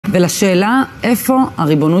ולשאלה איפה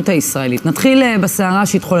הריבונות הישראלית. נתחיל בסערה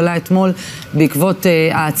שהתחוללה אתמול בעקבות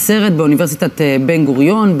העצרת באוניברסיטת בן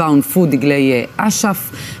גוריון, בה הונפו דגלי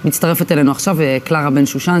אש"ף. מצטרפת אלינו עכשיו קלרה בן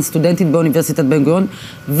שושן, סטודנטית באוניברסיטת בן גוריון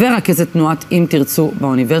ורכזת תנועת אם תרצו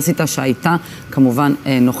באוניברסיטה, שהייתה כמובן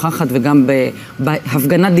נוכחת וגם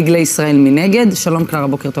בהפגנת דגלי ישראל מנגד. שלום קלרה,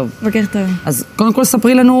 בוקר טוב. בוקר טוב. אז קודם כל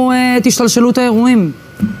ספרי לנו את השתלשלות האירועים.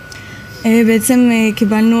 בעצם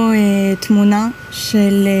קיבלנו תמונה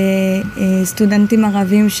של סטודנטים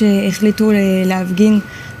ערבים שהחליטו להפגין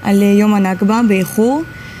על יום הנכבה באיחור.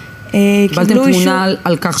 קיבלתם תמונה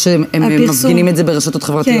על כך שהם מפגינים את זה ברשתות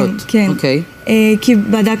חברתיות? כן, כן. כי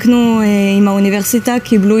בדקנו עם האוניברסיטה,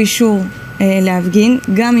 קיבלו אישור להפגין,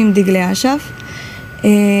 גם עם דגלי אש"ף.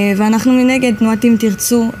 ואנחנו מנגד, תנועת אם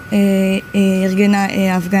תרצו, ארגנה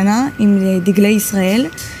הפגנה עם דגלי ישראל.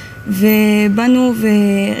 ובאנו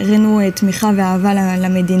והראינו תמיכה ואהבה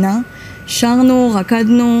למדינה, שרנו,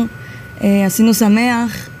 רקדנו, עשינו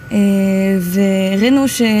שמח, והראינו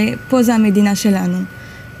שפה זה המדינה שלנו.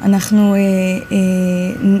 אנחנו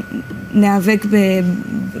נאבק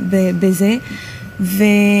בזה,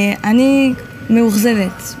 ואני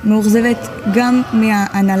מאוכזבת גם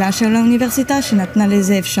מההנהלה של האוניברסיטה, שנתנה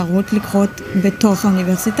לזה אפשרות לקרות בתוך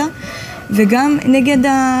האוניברסיטה, וגם נגד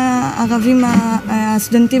הערבים,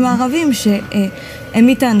 הסטודנטים הערבים שהם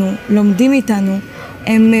איתנו, לומדים איתנו,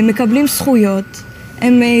 הם מקבלים זכויות,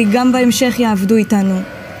 הם גם בהמשך יעבדו איתנו.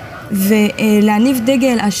 ולהניף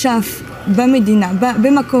דגל אש"ף במדינה,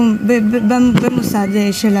 במקום, במוסד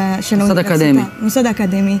של האוניברסיטה, מוסד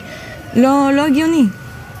אקדמי, לא הגיוני.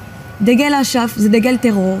 דגל אש"ף זה דגל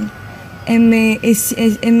טרור, הם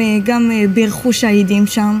גם ברכו שהידים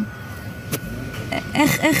שם.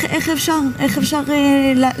 איך אפשר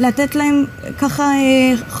לתת להם ככה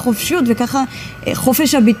חופשיות וככה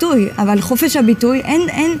חופש הביטוי, אבל חופש הביטוי,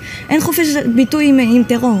 אין חופש ביטוי עם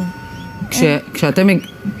טרור. כשאתם...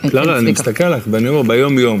 קלרה, אני מסתכל עליך, ואני אומר,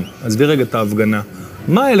 ביום יום, עזבי רגע את ההפגנה,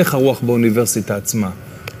 מה הלך הרוח באוניברסיטה עצמה?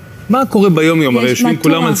 מה קורה ביום יום? הרי יושבים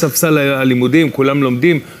כולם על ספסל הלימודים, כולם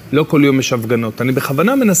לומדים, לא כל יום יש הפגנות. אני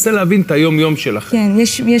בכוונה מנסה להבין את היום יום שלכם. כן,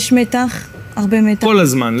 יש מתח. הרבה מתח. כל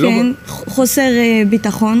הזמן, כן, לא... חוסר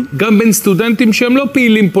ביטחון. גם בין סטודנטים שהם לא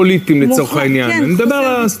פעילים פוליטיים לצורך העניין. כן, אני מדבר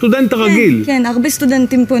על הסטודנט הרגיל. כן, הרבה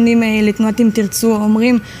סטודנטים פונים לתנועת אם תרצו,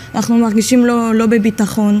 אומרים, אנחנו מרגישים לא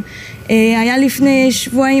בביטחון. היה לפני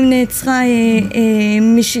שבועיים נעצרה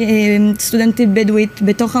סטודנטית בדואית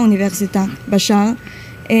בתוך האוניברסיטה, בשער,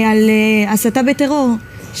 על הסתה בטרור.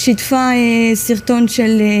 שיתפה סרטון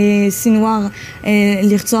של סינואר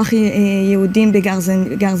לרצוח יהודים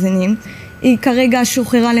בגרזנים. היא כרגע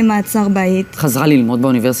שוחררה למעצר בית. חזרה ללמוד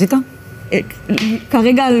באוניברסיטה?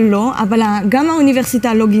 כרגע לא, אבל גם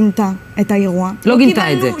האוניברסיטה לא גינתה את האירוע. לא גינתה את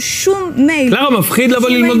זה. לא קיבלנו שום מייל. קלרה, מפחיד לבוא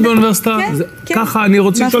ללמוד באוניברסיטה? ככה, אני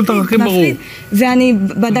רוצה לשאול את הכי ברור. ואני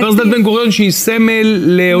בדקתי... באוניברסיטת בן גוריון שהיא סמל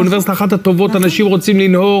לאוניברסיטה אחת הטובות, אנשים רוצים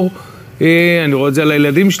לנהור. אני רואה את זה על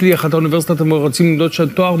הילדים שלי, אחת האוניברסיטת הם רוצים ללמוד שם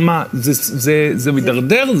תואר, מה? זה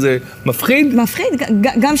מדרדר? זה מפחיד? מפחיד,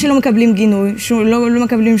 גם שלא מקבלים גינוי, לא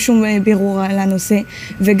מקבלים שום בירור על הנושא,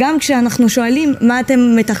 וגם כשאנחנו שואלים מה אתם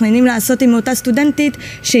מתכננים לעשות עם אותה סטודנטית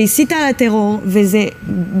שהסיתה על הטרור, וזה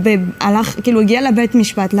הלך, כאילו הגיע לבית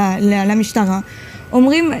משפט, למשטרה,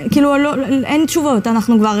 אומרים, כאילו אין תשובות,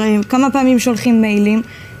 אנחנו כבר כמה פעמים שולחים מיילים,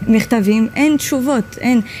 מכתבים, אין תשובות,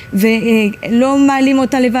 אין, ולא מעלים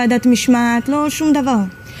אותה לוועדת משמעת, לא שום דבר.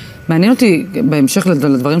 מעניין אותי, בהמשך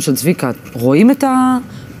לדברים של צביקה, רואים את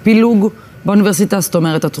הפילוג באוניברסיטה? זאת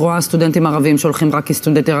אומרת, את רואה סטודנטים ערבים שהולכים רק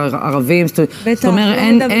כסטודנטים ערבים, זאת אומרת,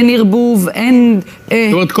 אין ערבוב, אין... זאת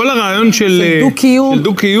אומרת, כל הרעיון של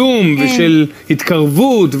דו-קיום ושל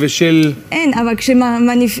התקרבות ושל... אין, אבל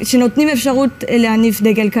כשנותנים אפשרות להניף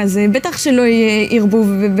דגל כזה, בטח שלא יהיה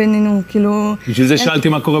ערבוב בינינו, כאילו... בשביל זה שאלתי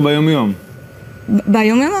מה קורה ביום-יום.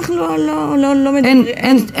 ביום-יום אנחנו לא מדברים...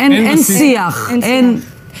 אין שיח, אין...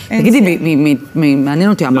 תגידי, מעניין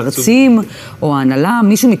אותי, המרצים או ההנהלה,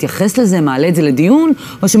 מישהו מתייחס לזה, מעלה את זה לדיון,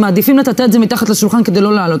 או שמעדיפים לטאטא את זה מתחת לשולחן כדי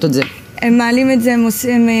לא להעלות את זה? הם מעלים את זה, הם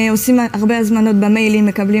עושים הרבה הזמנות במיילים,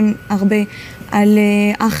 מקבלים הרבה על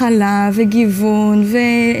הכלה וגיוון,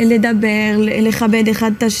 ולדבר, לכבד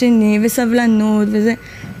אחד את השני, וסבלנות וזה.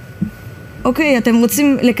 אוקיי, אתם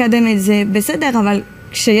רוצים לקדם את זה, בסדר, אבל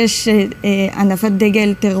כשיש הנפת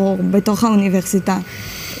דגל טרור בתוך האוניברסיטה,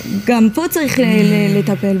 גם פה צריך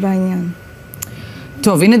לטפל בעניין.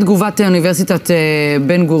 טוב, הנה תגובת אוניברסיטת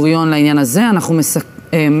בן גוריון לעניין הזה. אנחנו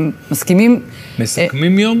מסכימים...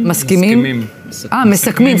 מסכמים יום?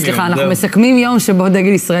 מסכימים, סליחה, אנחנו מסכמים יום שבו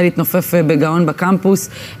דגל ישראל התנופף בגאון בקמפוס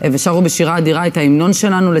ושרו בשירה אדירה את ההמנון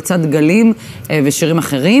שלנו לצד גלים ושירים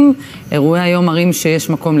אחרים. אירועי היום מראים שיש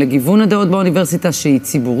מקום לגיוון הדעות באוניברסיטה שהיא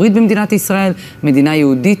ציבורית במדינת ישראל, מדינה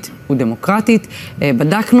יהודית ודמוקרטית.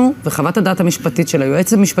 בדקנו וחוות הדעת המשפטית של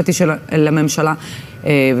היועץ המשפטי של הממשלה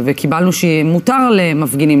וקיבלנו שמותר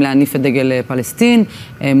למפגינים להניף את דגל פלסטין.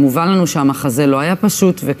 מובן לנו שהמחזה לא היה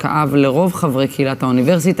פשוט וכאב לרוב חברי קהילת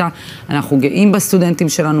האוניברסיטה. אנחנו גאים בסטודנטים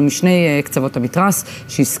שלנו משני קצוות המתרס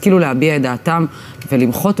שהשכילו להביע את דעתם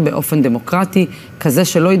ולמחות באופן דמוקרטי כזה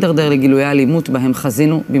שלא יידרדר לגילויי אלימות בהם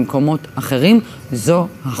חזינו במקומות אחרים. זו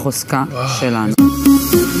החוזקה שלנו.